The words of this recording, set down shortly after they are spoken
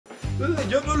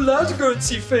You're not allowed to go and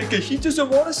see Faker. He doesn't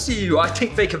want to see you. I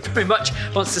think Faker very much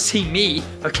wants to see me,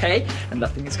 okay? And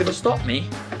nothing is going to stop me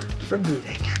from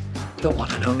meeting the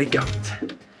one and only GOAT.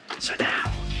 So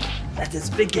now, let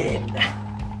us begin.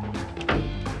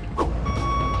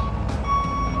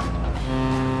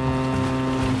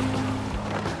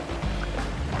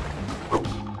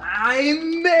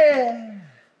 I'm there.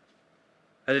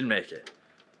 I didn't make it.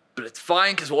 But it's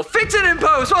fine, because we'll fix it in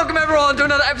post. Welcome everyone to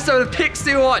another episode of Picks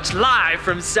to Watch, live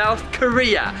from South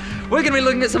Korea. We're going to be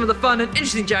looking at some of the fun and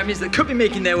interesting champions that could be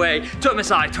making their way to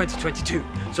MSI 2022.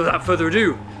 So without further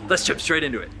ado, let's jump straight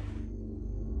into it.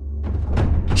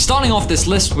 Starting off this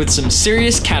list with some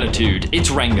serious catitude, it's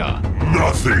Rengar.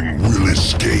 Nothing will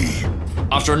escape.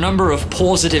 After a number of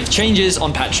positive changes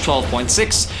on patch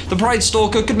 12.6, the Pride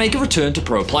Stalker could make a return to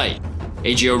pro play.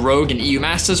 AGO Rogue and EU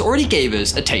Masters already gave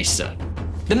us a taster.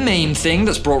 The main thing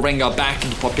that's brought Rengar back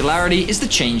into popularity is the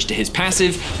change to his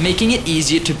passive, making it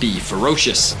easier to be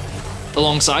ferocious.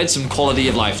 Alongside some quality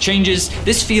of life changes,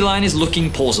 this feline is looking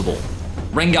pausable.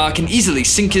 Rengar can easily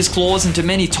sink his claws into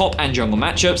many top and jungle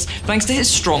matchups thanks to his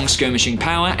strong skirmishing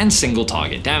power and single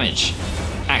target damage.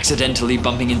 Accidentally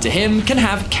bumping into him can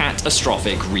have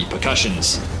catastrophic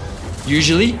repercussions.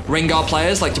 Usually, Rengar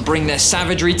players like to bring their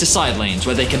savagery to side lanes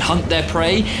where they can hunt their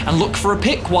prey and look for a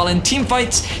pick, while in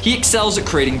teamfights, he excels at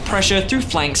creating pressure through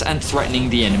flanks and threatening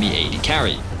the enemy AD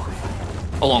carry.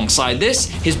 Alongside this,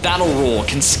 his battle roar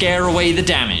can scare away the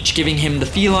damage, giving him the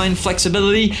feline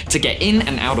flexibility to get in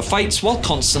and out of fights while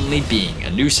constantly being a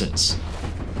nuisance.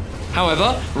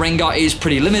 However, Rengar is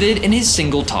pretty limited in his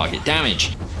single target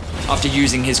damage. After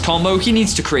using his combo, he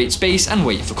needs to create space and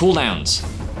wait for cooldowns.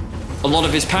 A lot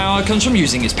of his power comes from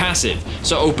using his passive,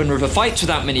 so open river fights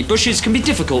without many bushes can be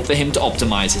difficult for him to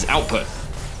optimize his output.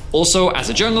 Also, as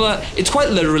a jungler, it's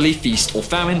quite literally feast or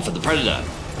famine for the Predator.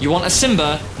 You want a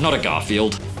Simba, not a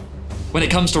Garfield. When it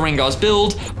comes to Rengar's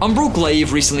build, Umbral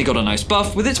Glaive recently got a nice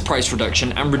buff with its price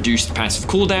reduction and reduced passive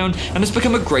cooldown, and has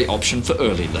become a great option for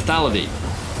early lethality.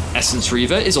 Essence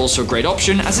Reaver is also a great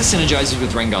option as it synergizes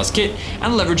with Rengar's kit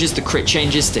and leverages the crit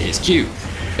changes to his Q.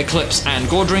 Eclipse and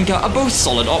Gore Drinker are both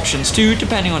solid options too,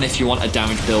 depending on if you want a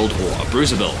damage build or a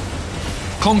bruiser build.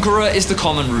 Conqueror is the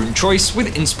common rune choice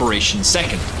with Inspiration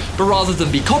second, but rather than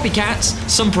be copycats,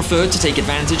 some prefer to take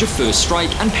advantage of First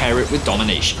Strike and pair it with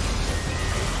Domination.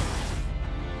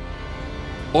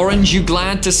 Orange, you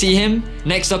glad to see him?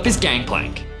 Next up is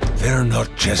Gangplank. They're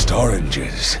not just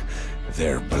oranges.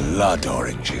 They're blood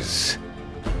oranges.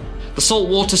 The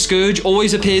Saltwater Scourge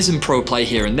always appears in pro play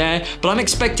here and there, but I'm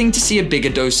expecting to see a bigger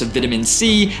dose of vitamin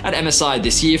C at MSI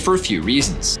this year for a few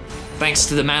reasons. Thanks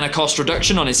to the mana cost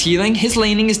reduction on his healing, his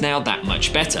laning is now that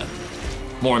much better.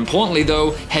 More importantly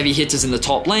though, heavy hitters in the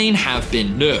top lane have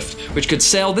been nerfed, which could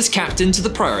sail this captain to the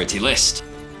priority list.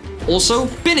 Also,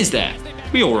 Bin is there.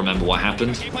 We all remember what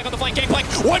happened.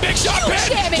 One big shot,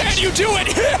 Ben! Can you do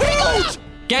it?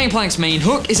 Gangplank's main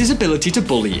hook is his ability to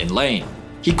bully in lane.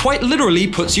 He quite literally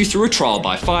puts you through a trial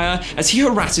by fire as he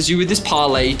harasses you with his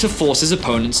parlay to force his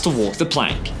opponents to walk the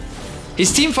plank.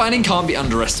 His teamfighting can't be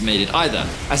underestimated either,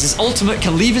 as his ultimate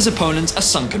can leave his opponents a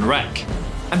sunken wreck.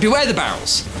 And beware the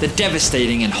barrels, the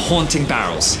devastating and haunting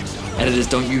barrels. Editors,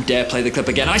 don't you dare play the clip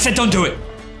again, I said don't do it!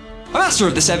 A master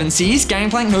of the 7 Seas,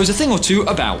 Gangplank knows a thing or two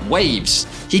about waves.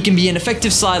 He can be an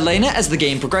effective side laner as the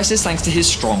game progresses thanks to his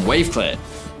strong wave clear.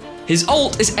 His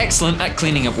ult is excellent at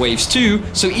cleaning up waves too,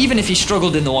 so even if he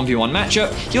struggled in the 1v1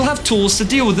 matchup, he'll have tools to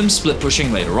deal with them split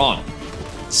pushing later on.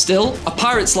 Still, a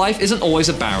pirate's life isn't always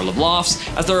a barrel of laughs,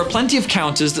 as there are plenty of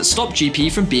counters that stop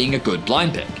GP from being a good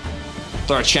blind pick.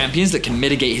 There are champions that can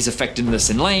mitigate his effectiveness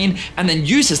in lane, and then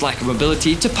use his lack of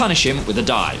mobility to punish him with a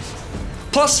dive.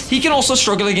 Plus, he can also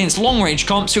struggle against long-range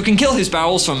comps who can kill his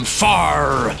barrels from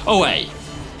far away.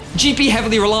 GP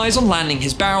heavily relies on landing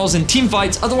his barrels in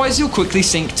teamfights, otherwise he'll quickly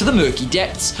sink to the murky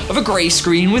depths of a grey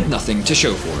screen with nothing to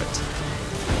show for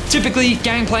it. Typically,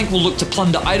 Gangplank will look to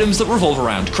plunder items that revolve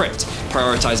around crit,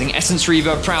 prioritizing Essence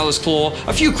Reaver, Prowler's Claw,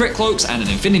 a few crit cloaks and an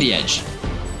Infinity Edge.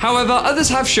 However, others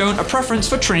have shown a preference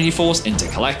for Trinity Force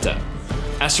Intercollector.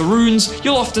 As for runes,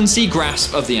 you'll often see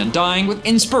Grasp of the Undying with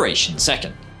Inspiration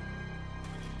second.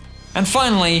 And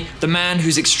finally, the man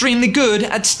who's extremely good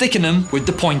at sticking them with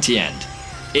the pointy end.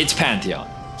 It's Pantheon.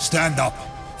 Stand up.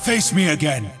 Face me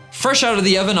again. Fresh out of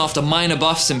the oven after minor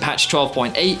buffs in patch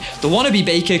 12.8, the wannabe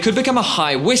baker could become a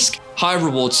high whisk, high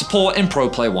reward support in pro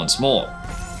play once more.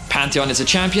 Pantheon is a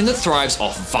champion that thrives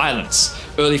off violence.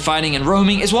 Early fighting and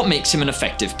roaming is what makes him an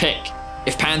effective pick.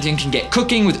 If Pantheon can get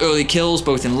cooking with early kills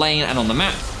both in lane and on the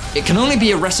map, it can only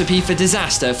be a recipe for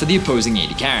disaster for the opposing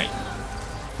AD carry.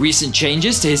 Recent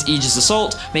changes to his Aegis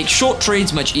Assault make short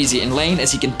trades much easier in lane,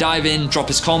 as he can dive in, drop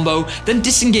his combo, then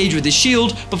disengage with his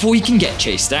shield before he can get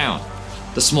chased down.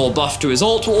 The small buff to his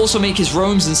ult will also make his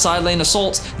roams and side lane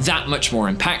assaults that much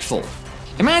more impactful.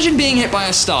 Imagine being hit by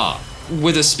a star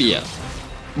with a spear.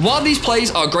 While these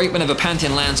plays are great whenever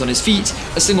Pantheon lands on his feet,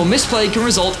 a single misplay can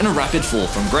result in a rapid fall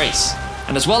from grace.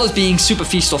 And as well as being super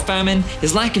feast or famine,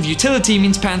 his lack of utility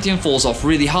means Pantheon falls off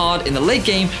really hard in the late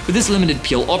game with his limited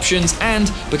peel options,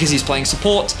 and because he's playing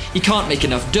support, he can't make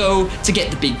enough dough to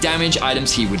get the big damage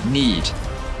items he would need.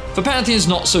 For Pantheon's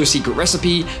not so secret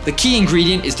recipe, the key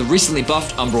ingredient is the recently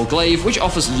buffed Umbral Glaive, which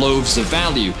offers loaves of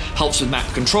value, helps with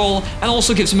map control, and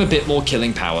also gives him a bit more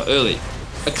killing power early.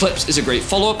 Eclipse is a great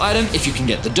follow-up item if you can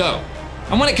get the dough.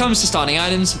 And when it comes to starting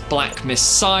items, Black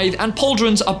Mist Scythe and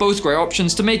Pauldrons are both great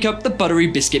options to make up the buttery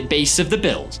biscuit base of the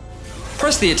build.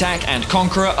 Press the Attack and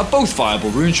Conqueror are both viable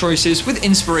rune choices, with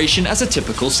Inspiration as a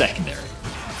typical secondary.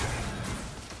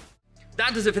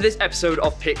 That does it for this episode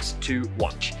of Picks to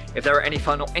Watch. If there are any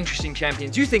fun or interesting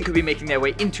champions you think could be making their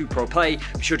way into pro play,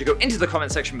 be sure to go into the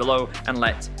comment section below and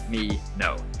let me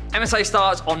know. MSI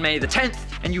starts on May the 10th,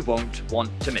 and you won't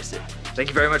want to miss it. Thank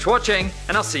you very much for watching,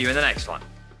 and I'll see you in the next one.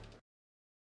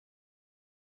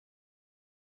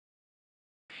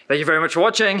 Thank you very much for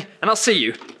watching, and I'll see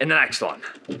you in the next one.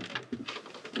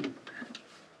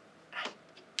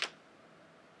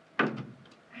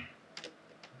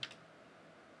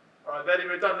 Alright, Vedi,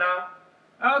 we're done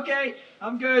now. Okay,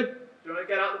 I'm good. Do you want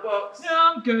to get out the box? No,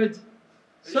 I'm good.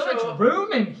 So much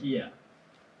room in here.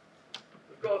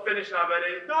 We've got to finish now,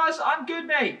 Vedi. No, I'm good,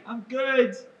 mate. I'm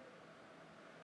good.